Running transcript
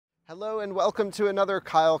Hello and welcome to another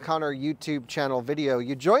Kyle Connor YouTube channel video.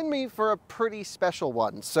 You joined me for a pretty special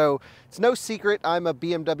one. So it's no secret I'm a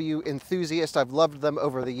BMW enthusiast. I've loved them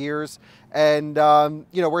over the years. And,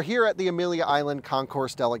 we're here at the Amelia Island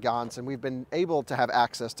Concours d'Elegance, and we've been able to have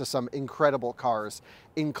access to some incredible cars,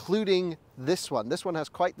 including this one. This one has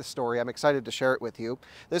quite the story. I'm excited to share it with you.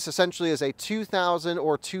 This essentially is a 2000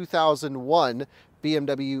 or 2001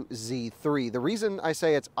 BMW Z3. The reason I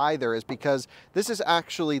say it's either is because this is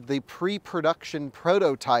actually the pre-production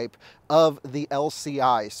prototype of the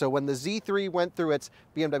LCI. So when the Z3 went through its,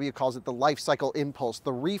 BMW calls it the life cycle impulse,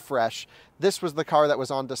 the refresh, this was the car that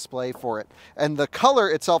was on display for it. And the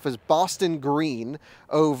color itself is Boston green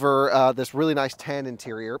over this really nice tan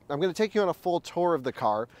interior. I'm going to take you on a full tour of the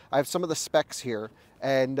car. I have some of the specs here.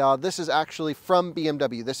 And this is actually from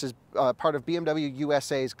BMW. This is part of BMW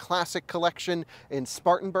USA's Classic collection in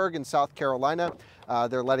Spartanburg in South Carolina.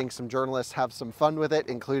 They're letting some journalists have some fun with it,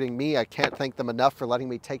 including me. I can't thank them enough for letting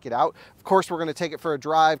me take it out. Of course, we're going to take it for a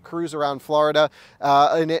drive, cruise around Florida.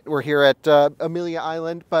 We're here at Amelia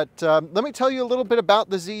Island. But let me tell you a little bit about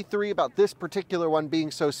the Z3, about this particular one being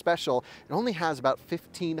so special. It only has about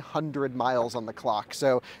 1,500 miles on the clock.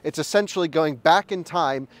 So it's essentially going back in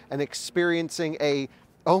time and experiencing a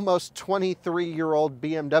almost 23-year-old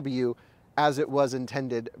BMW as it was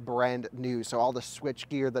intended, brand new. So all the switch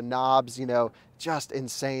gear, the knobs, just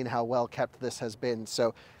insane how well kept this has been.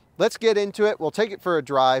 So let's get into it. We'll take it for a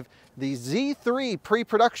drive. The Z3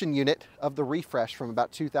 pre-production unit of the refresh from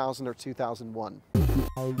about 2000 or 2001.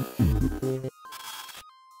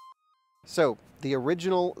 So the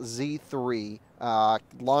original Z3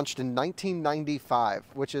 launched in 1995,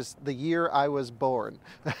 which is the year I was born.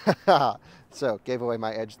 So gave away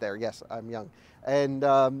my edge there. Yes, I'm young.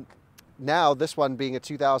 And now this one being a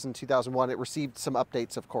 2000, 2001, it received some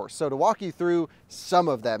updates, of course. So to walk you through some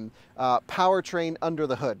of them, powertrain under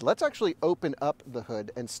the hood. Let's actually open up the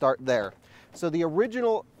hood and start there. So the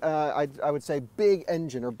original, I would say, big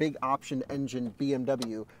engine or big option engine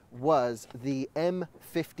BMW was the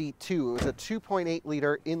M52. It was a 2.8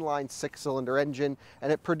 liter inline 6-cylinder engine,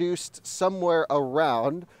 and it produced somewhere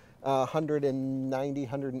around 190,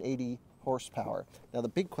 180 horsepower. Now the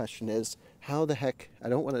big question is, how the heck, I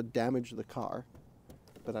don't want to damage the car,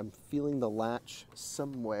 but I'm feeling the latch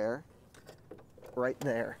somewhere right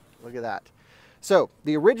there. Look at that. So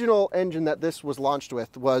the original engine that this was launched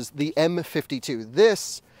with was the M52.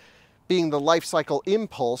 This, being the life cycle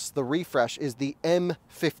impulse, the refresh, is the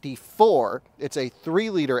M54. It's a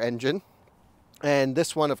 3-liter engine. And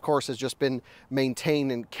this one, of course, has just been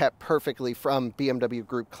maintained and kept perfectly from BMW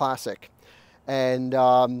Group Classic. And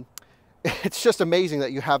it's just amazing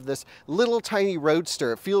that you have this little tiny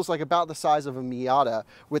roadster. It feels like about the size of a Miata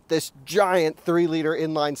with this giant 3-liter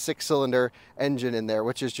inline 6-cylinder engine in there,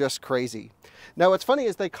 which is just crazy. Now, what's funny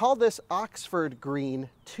is they call this Oxford Green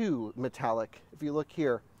 2 metallic, if you look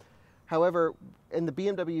here. However, in the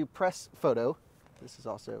BMW press photo, this is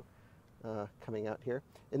also coming out here,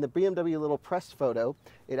 in the BMW little press photo,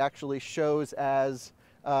 it actually shows as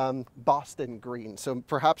Boston green. So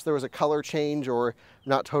perhaps there was a color change, or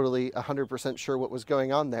not totally 100% sure what was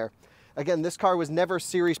going on there. Again, this car was never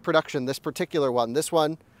series production, this particular one. This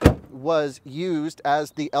one was used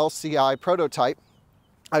as the LCI prototype,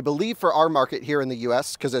 I believe for our market here in the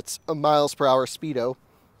US, because it's a miles per hour speedo.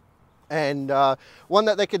 And one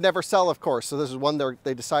that they could never sell, of course. So this is one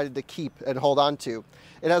they decided to keep and hold on to.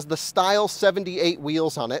 It has the Style 78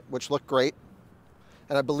 wheels on it, which look great.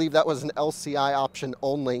 And I believe that was an LCI option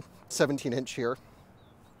only, 17-inch here.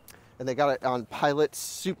 And they got it on Pilot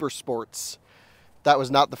Super Sports. That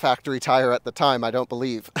was not the factory tire at the time, I don't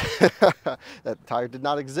believe. That tire did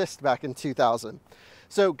not exist back in 2000.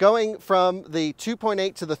 So going from the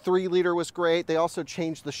 2.8 to the 3-liter was great. They also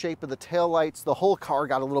changed the shape of the taillights. The whole car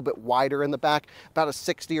got a little bit wider in the back, about a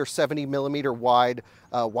 60 or 70 millimeter wide,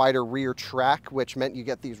 wider rear track, which meant you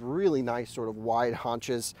get these really nice sort of wide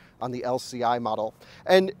haunches on the LCI model.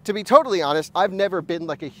 And to be totally honest, I've never been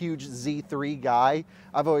like a huge Z3 guy.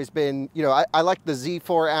 I've always been, I like the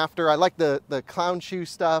Z4 after. I like the clown shoe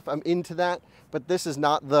stuff. I'm into that, but this is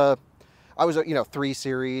not the... I was, 3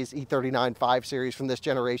 Series, E39 5 Series from this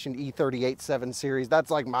generation, E38 7 Series. That's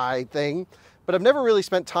like my thing. But I've never really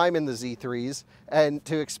spent time in the Z3s. And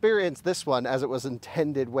to experience this one as it was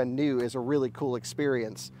intended when new is a really cool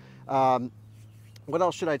experience. What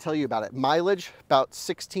else should I tell you about it? Mileage, about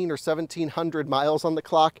 16 or 1700 miles on the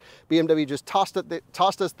clock. BMW just tossed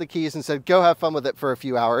us the keys and said, go have fun with it for a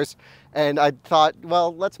few hours. And I thought,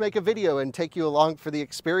 well, let's make a video and take you along for the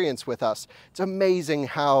experience with us. It's amazing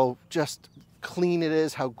how just clean it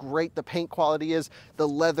is, how great the paint quality is, the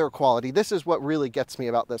leather quality. This is what really gets me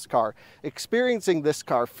about this car. Experiencing this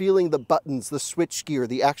car, feeling the buttons, the switchgear,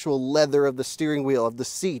 the actual leather of the steering wheel, of the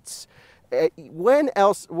seats. When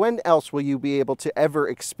else will you be able to ever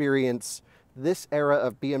experience this era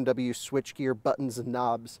of BMW switchgear, buttons and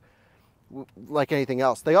knobs like anything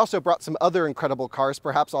else? They also brought some other incredible cars.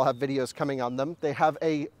 Perhaps I'll have videos coming on them. They have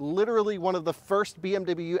literally one of the first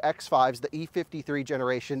BMW X5s, the E53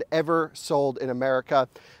 generation, ever sold in America.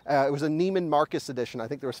 It was a Neiman Marcus edition. I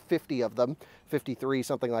think there was 50 of them, 53,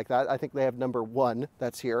 something like that. I think they have number 1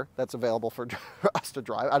 that's here, that's available for us to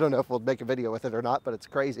drive. I don't know if we'll make a video with it or not, but it's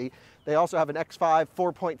crazy. They also have an X5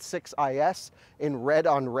 4.6 IS in red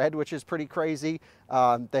on red, which is pretty crazy.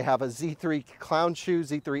 They have a Z3 clown shoe,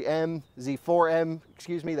 Z3M, Z4M,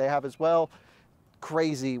 excuse me, they have as well.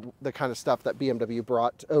 Crazy, the kind of stuff that BMW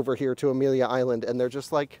brought over here to Amelia Island, and they're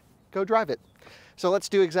just like, go drive it. So let's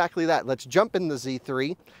do exactly that. Let's jump in the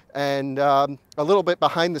Z3, and a little bit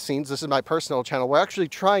behind the scenes, this is my personal channel. We're actually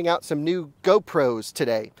trying out some new GoPros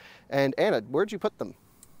today. And Anna, where'd you put them?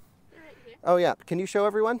 Right here. Oh yeah, can you show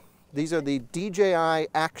everyone? These are the DJI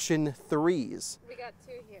Action 3s. We got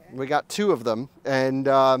 2 here. We got 2 of them, and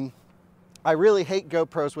I really hate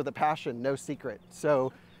GoPros with a passion, no secret.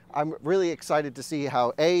 So I'm really excited to see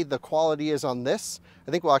how the quality is on this.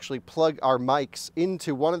 I think we'll actually plug our mics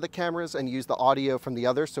into one of the cameras and use the audio from the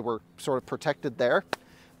other, so we're sort of protected there.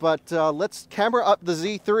 But let's camera up the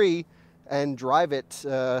Z3 and drive it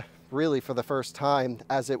really for the first time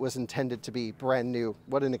as it was intended to be, brand new.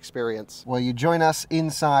 What an experience. Well, you join us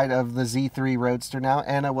inside of the Z3 Roadster now.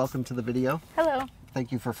 Anna, welcome to the video. Hello.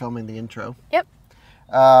 Thank you for filming the intro. Yep.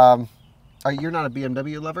 You're not a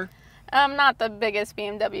BMW lover? I'm not the biggest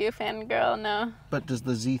BMW fangirl, no. But does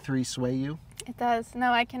the Z3 sway you? It does.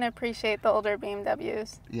 No, I can appreciate the older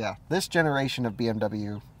BMWs. Yeah, this generation of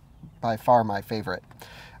BMW, by far my favorite.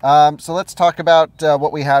 So let's talk about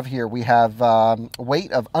what we have here. We have a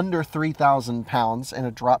weight of under 3,000 pounds in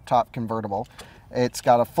a drop-top convertible. It's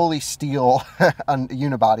got a fully steel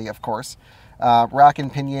unibody, of course. Rack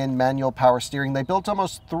and pinion, manual power steering. They built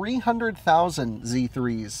almost 300,000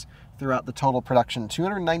 Z3s throughout the total production.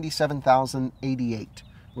 297,088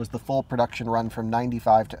 was the full production run from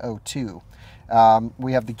 95 to 02.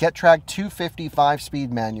 We have the Getrag 250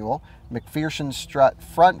 5-speed manual, McPherson strut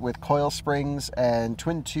front with coil springs and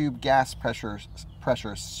twin tube gas pressure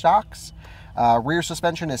shocks. Rear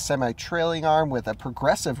suspension is semi-trailing arm with a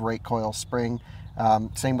progressive rate coil spring.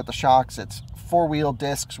 Same with the shocks. It's 4-wheel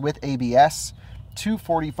discs with ABS.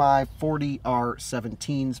 245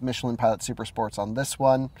 40R17s, Michelin Pilot Super Sports on this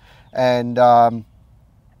one. And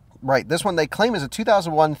right, this one they claim is a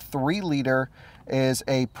 2001 3-liter, is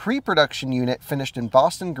a pre-production unit finished in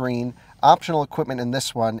Boston green. Optional equipment in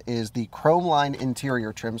this one is the chrome line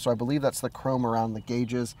interior trim, so I believe that's the chrome around the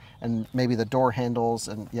gauges and maybe the door handles,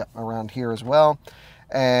 and yep, around here as well.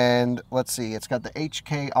 And let's see, it's got the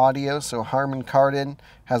HK audio, so Harman Kardon,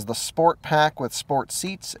 has the Sport Pack with sport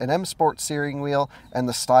seats, an M Sport steering wheel, and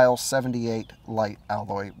the Style 78 light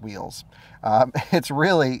alloy wheels. It's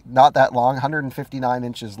really not that long, 159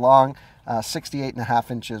 inches long,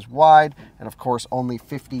 68.5 inches wide, and of course only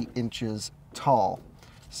 50 inches tall.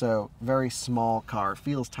 So very small car,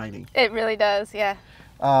 feels tiny. It really does, yeah.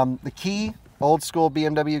 The key, old school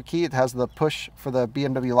BMW key, it has the push for the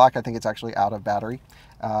BMW lock. I think it's actually out of battery.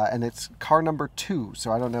 And it's car number 2,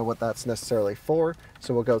 so I don't know what that's necessarily for.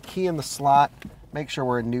 So we'll go key in the slot, make sure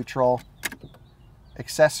we're in neutral,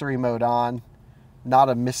 accessory mode on, not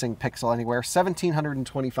a missing pixel anywhere.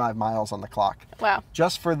 1,725 miles on the clock. Wow.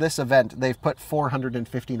 Just for this event, they've put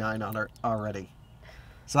 459 on it already.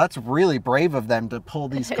 So that's really brave of them to pull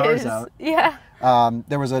these cars out. Yeah.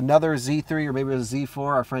 There was another Z3, or maybe it was Z4.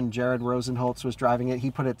 Our friend Jared Rosenholtz was driving it.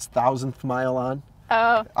 He put its 1,000th mile on.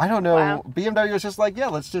 Oh. I don't know. Wow. BMW was just like, yeah,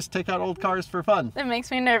 let's just take out old cars for fun. It makes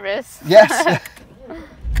me nervous. Yes.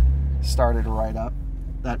 Started right up.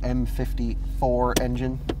 That M54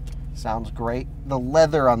 engine sounds great. The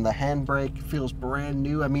leather on the handbrake feels brand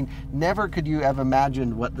new. I mean, never could you have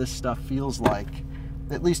imagined what this stuff feels like.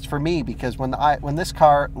 At least for me, because when this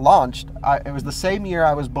car launched, it was the same year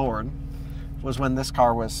I was born, was when this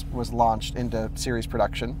car was launched into series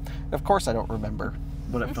production. Of course, I don't remember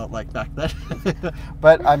what it felt like back then.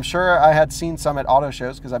 But I'm sure I had seen some at auto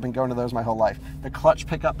shows because I've been going to those my whole life. The clutch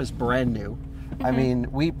pickup is brand new. I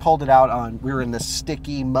mean, we pulled it out we were in this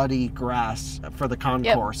sticky, muddy grass for the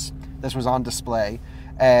concourse. Yep. This was on display.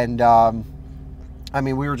 And I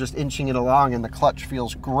mean, we were just inching it along, and the clutch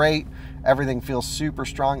feels great. Everything feels super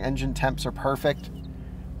strong. Engine temps are perfect.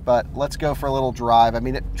 but let's go for a little drive. I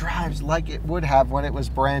mean, it drives like it would have when it was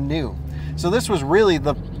brand new. So this was really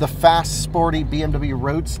the fast, sporty BMW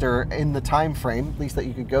Roadster in the time frame, at least that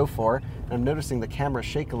you could go for. And I'm noticing the camera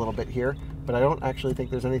shake a little bit here, but I don't actually think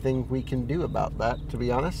there's anything we can do about that, to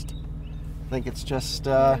be honest. I think it's just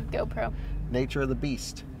GoPro. Nature of the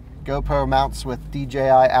beast. GoPro mounts with DJI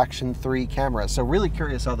Action 3 cameras. So really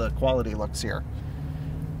curious how the quality looks here.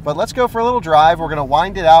 But let's go for a little drive. We're gonna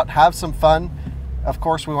wind it out, have some fun. Of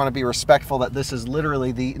course, we want to be respectful that this is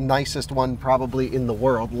literally the nicest one probably in the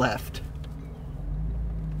world left.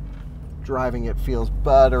 Driving it feels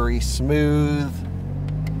buttery smooth.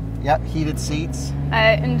 Yep, heated seats.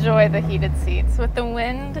 I enjoy the heated seats. With the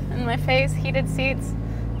wind in my face, heated seats,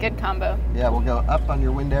 good combo. Yeah, we'll go up on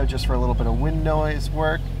your window just for a little bit of wind noise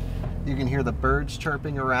work. You can hear the birds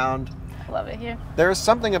chirping around. Love it here. There is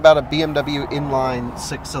something about a BMW inline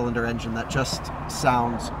 6-cylinder engine that just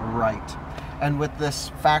sounds right. And with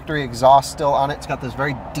this factory exhaust still on it, it's got this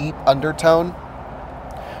very deep undertone,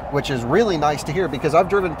 which is really nice to hear because I've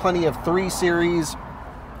driven plenty of 3 Series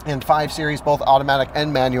and 5 Series, both automatic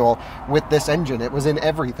and manual, with this engine. It was in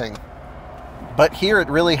everything. But here it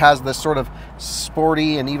really has this sort of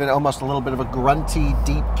sporty and even almost a little bit of a grunty,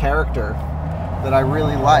 deep character that I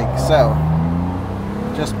really like. So,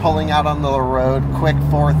 just pulling out on the road, quick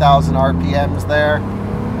 4,000 RPMs there.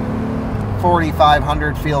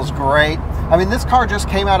 4,500 feels great. I mean, this car just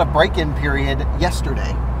came out of break-in period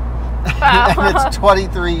yesterday. Wow. And it's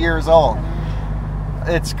 23 years old.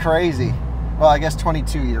 It's crazy. Well, I guess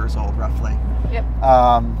 22 years old, roughly. Yep.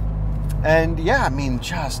 And yeah, I mean,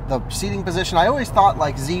 just the seating position. I always thought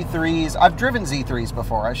like Z3s, I've driven Z3s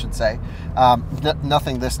before, I should say.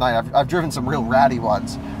 Nothing this night. I've driven some real ratty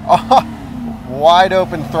ones. Oh, wide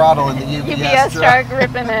open throttle in the UPS truck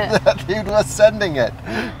ripping it. That dude was sending it.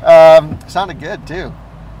 Sounded good too.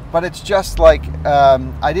 But it's just like,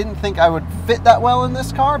 I didn't think I would fit that well in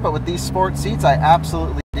this car, but with these sport seats, I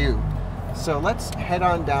absolutely do. So let's head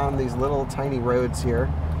on down these little tiny roads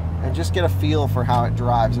here and just get a feel for how it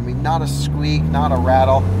drives. I mean, not a squeak, not a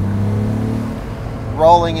rattle.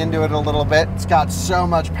 Rolling into it a little bit. It's got so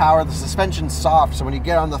much power. The suspension's soft, so when you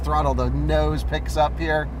get on the throttle, the nose picks up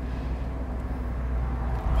here.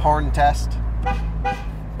 Horn test.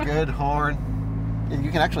 Good horn. And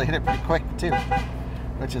you can actually hit it pretty quick too,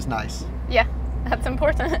 which is nice. Yeah, that's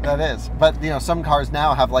important. That is. But, you know, some cars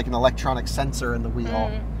now have like an electronic sensor in the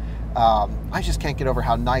wheel. I just can't get over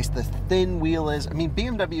how nice the thin wheel is. I mean,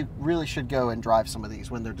 BMW really should go and drive some of these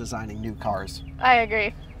when they're designing new cars. I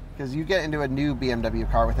agree. Because you get into a new BMW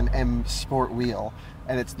car with an M Sport wheel,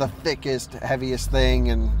 and it's the thickest, heaviest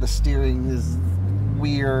thing, and the steering is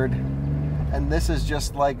weird. And this is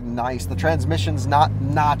just like nice. The transmission's not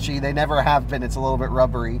notchy. They never have been. It's a little bit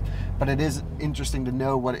rubbery. But it is interesting to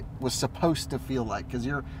know what it was supposed to feel like. Because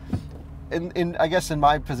you're, I guess in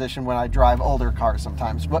my position when I drive older cars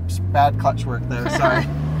sometimes. Whoops, bad clutch work there, sorry.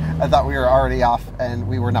 I thought we were already off and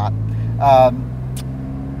we were not.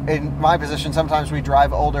 In my position, sometimes we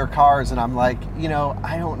drive older cars and I'm like, you know,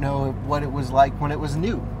 I don't know what it was like when it was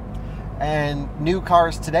new. And new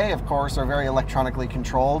cars today, of course, are very electronically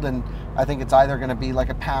controlled, and I think it's either going to be like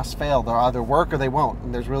a pass-fail. They'll either work or they won't,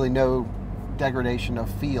 and there's really no degradation of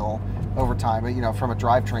feel over time, you know, from a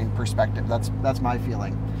drivetrain perspective. That's my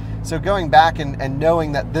feeling. So going back and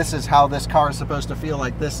knowing that this is how this car is supposed to feel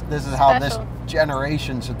like, this is how this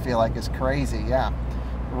generation should feel like, is crazy. Yeah,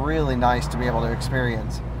 really nice to be able to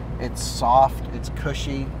experience. It's soft, it's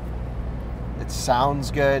cushy, it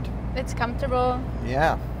sounds good. It's comfortable.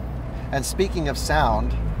 Yeah. And speaking of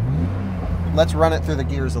sound, let's run it through the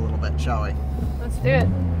gears a little bit, shall we? Let's do it.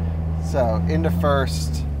 So into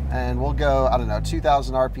first, and we'll go, I don't know,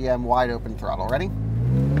 2,000 RPM, wide open throttle. Ready?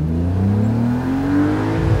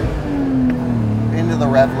 Into the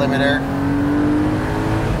rev limiter.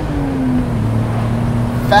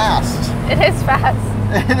 Fast. It is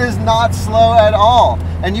fast. It is not slow at all.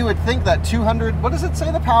 And you would think that 200, what does it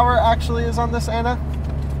say the power actually is on this, Anna?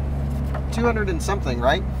 200 and something,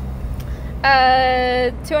 right?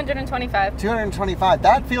 225. 225.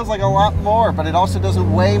 That feels like a lot more, but it also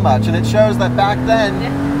doesn't weigh much, and it shows that back then,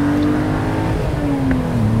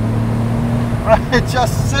 it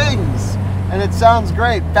just sings, and it sounds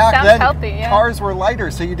great. Back then, healthy, yeah. Cars were lighter,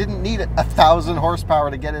 so you didn't need 1,000 horsepower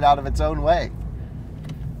to get it out of its own way.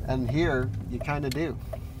 And here, you kind of do.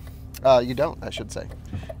 You don't, I should say.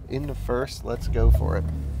 Into first, let's go for it.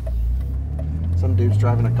 Some dude's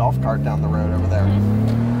driving a golf cart down the road over there.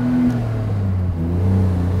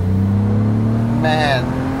 Man,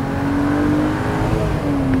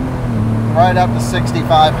 right up to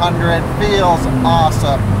 6,500, feels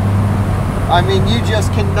awesome. I mean, you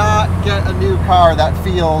just cannot get a new car that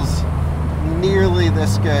feels nearly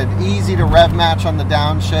this good. Easy to rev match on the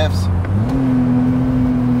downshifts.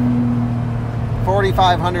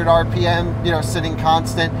 4,500 RPM, you know, sitting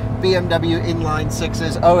constant. BMW inline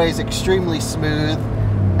sixes, always extremely smooth,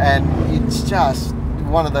 and it's just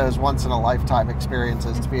one of those once in a lifetime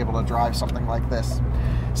experiences to be able to drive something like this.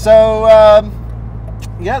 So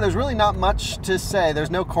yeah, there's really not much to say.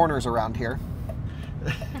 There's no corners around here.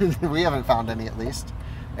 We haven't found any, at least.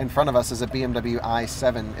 In front of us is a BMW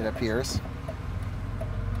i7, it appears.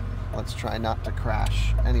 Let's try not to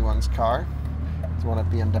crash anyone's car. It's one of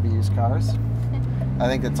BMW's cars. I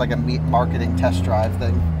think it's like a marketing test drive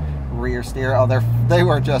thing. Rear steer. Oh, they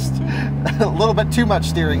were just a little bit too much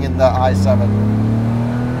steering in the i7.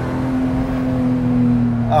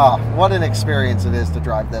 Oh, what an experience it is to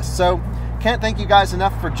drive this. So, can't thank you guys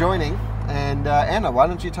enough for joining. And Anna, why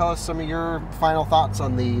don't you tell us some of your final thoughts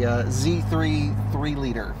on the Z3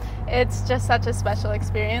 3-liter? It's just such a special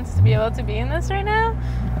experience to be able to be in this right now.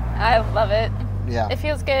 I love it. Yeah. It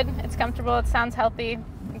feels good. It's comfortable. It sounds healthy.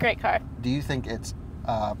 Great car. Do you think it's,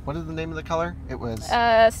 what is the name of the color? It was...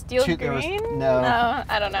 steel green? No,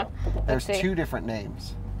 I don't know. There's two different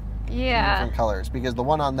names. Yeah. Different colors. Because the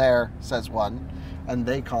one on there says one, and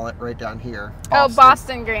they call it right down here. Boston. Oh,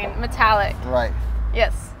 Boston green. Metallic. Right.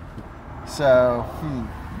 Yes. So,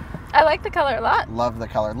 I like the color a lot. Love the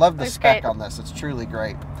color. Love the Looks spec great. on this. It's truly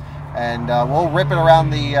great. And we'll rip it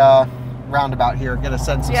around the roundabout here, get a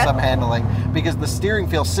sense of some handling, because the steering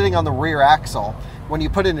feels sitting on the rear axle. When you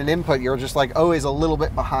put in an input, you're just like always a little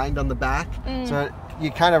bit behind on the back. So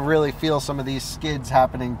you kind of really feel some of these skids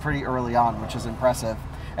happening pretty early on, which is impressive.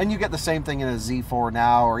 And you get the same thing in a Z4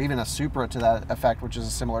 now, or even a Supra to that effect, which is a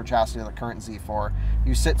similar chassis to the current Z4.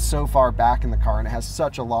 You sit so far back in the car, and it has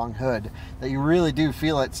such a long hood that you really do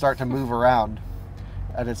feel it start to move around.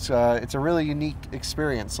 And it's a really unique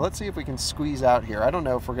experience. So let's see if we can squeeze out here. I don't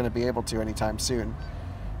know if we're going to be able to anytime soon.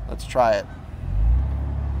 Let's try it.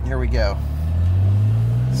 Here we go.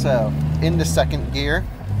 So, into second gear,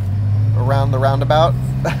 around the roundabout.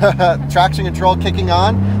 Traction control kicking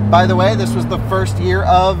on. By the way, this was the first year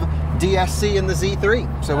of DSC in the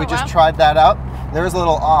Z3. So we just tried that out. There was a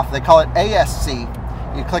little off. They call it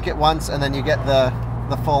ASC. You click it once and then you get the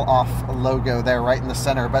full off logo there right in the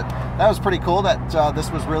center. But that was pretty cool that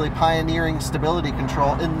this was really pioneering stability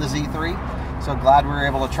control in the Z3. So glad we were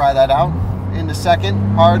able to try that out. Into second,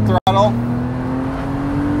 hard throttle.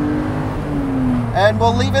 And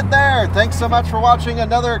we'll leave it there. Thanks so much for watching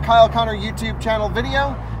another Kyle Connor YouTube channel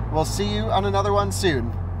video. We'll see you on another one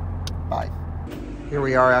soon. Bye. Here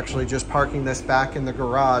we are actually just parking this back in the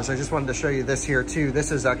garage. I just wanted to show you this here too.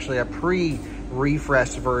 This is actually a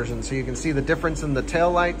pre-refreshed version. So you can see the difference in the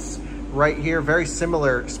taillights right here. Very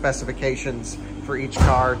similar specifications for each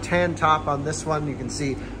car. Tan top on this one. You can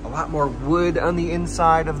see a lot more wood on the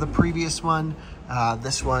inside of the previous one.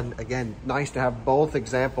 This one, again, nice to have both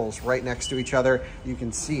examples right next to each other. You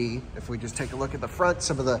can see, if we just take a look at the front,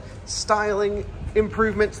 some of the styling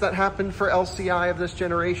improvements that happened for LCI of this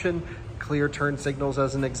generation. Clear turn signals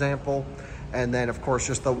as an example. And then, of course,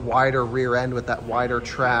 just the wider rear end with that wider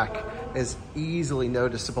track is easily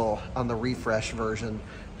noticeable on the refresh version.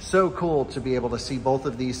 So cool to be able to see both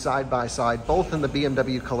of these side by side, both in the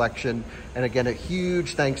BMW collection. And again, a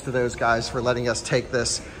huge thanks to those guys for letting us take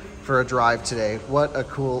this for a drive today. What a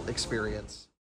cool experience.